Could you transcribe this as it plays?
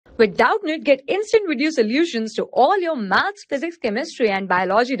With Doubtnut, get instant video solutions to all your maths, physics, chemistry, and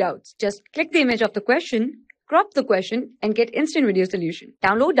biology doubts. Just click the image of the question, crop the question, and get instant video solution.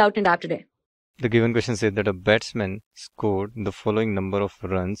 Download Doubtnut app today. The given question says that a batsman scored the following number of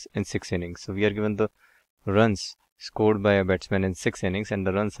runs in 6 innings. So we are given the runs scored by a batsman in 6 innings, and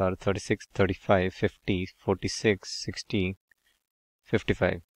the runs are 36, 35, 50, 46, 60,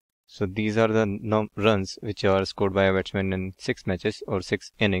 55. So these are the runs which are scored by a batsman in 6 matches or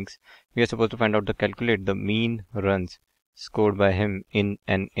 6 innings. We are supposed to find out calculate the mean runs scored by him in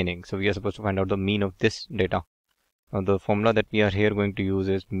an inning. So we are supposed to find out the mean of this data. Now the formula that we are here going to use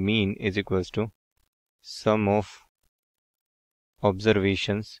is mean is equals to sum of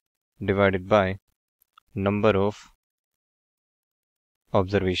observations divided by number of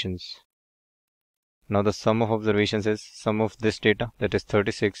observations. Now the sum of observations is sum of this data, that is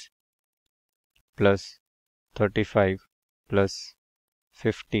 36 plus 35 plus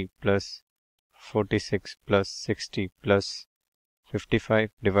 50 plus 46 plus 60 plus 55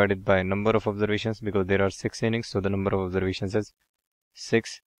 divided by number of observations, because there are 6 innings, so the number of observations is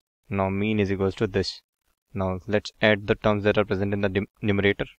 6. Now mean is equals to this. Now let's add the terms that are present in the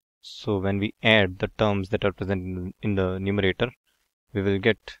numerator. So when we add the terms that are present in the numerator, we will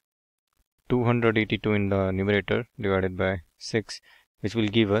get 282 in the numerator divided by 6, which will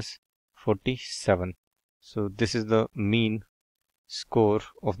give us 47. So this is the mean score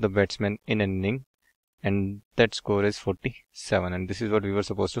of the batsman in an inning, and that score is 47, and this is what we were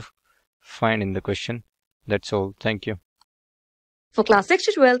supposed to find in the question. That's all. Thank you. For class 6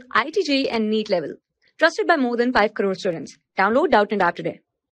 to 12, IIT JEE and NEET level. Trusted by more than 5 crore students. Download Doubtnut app today.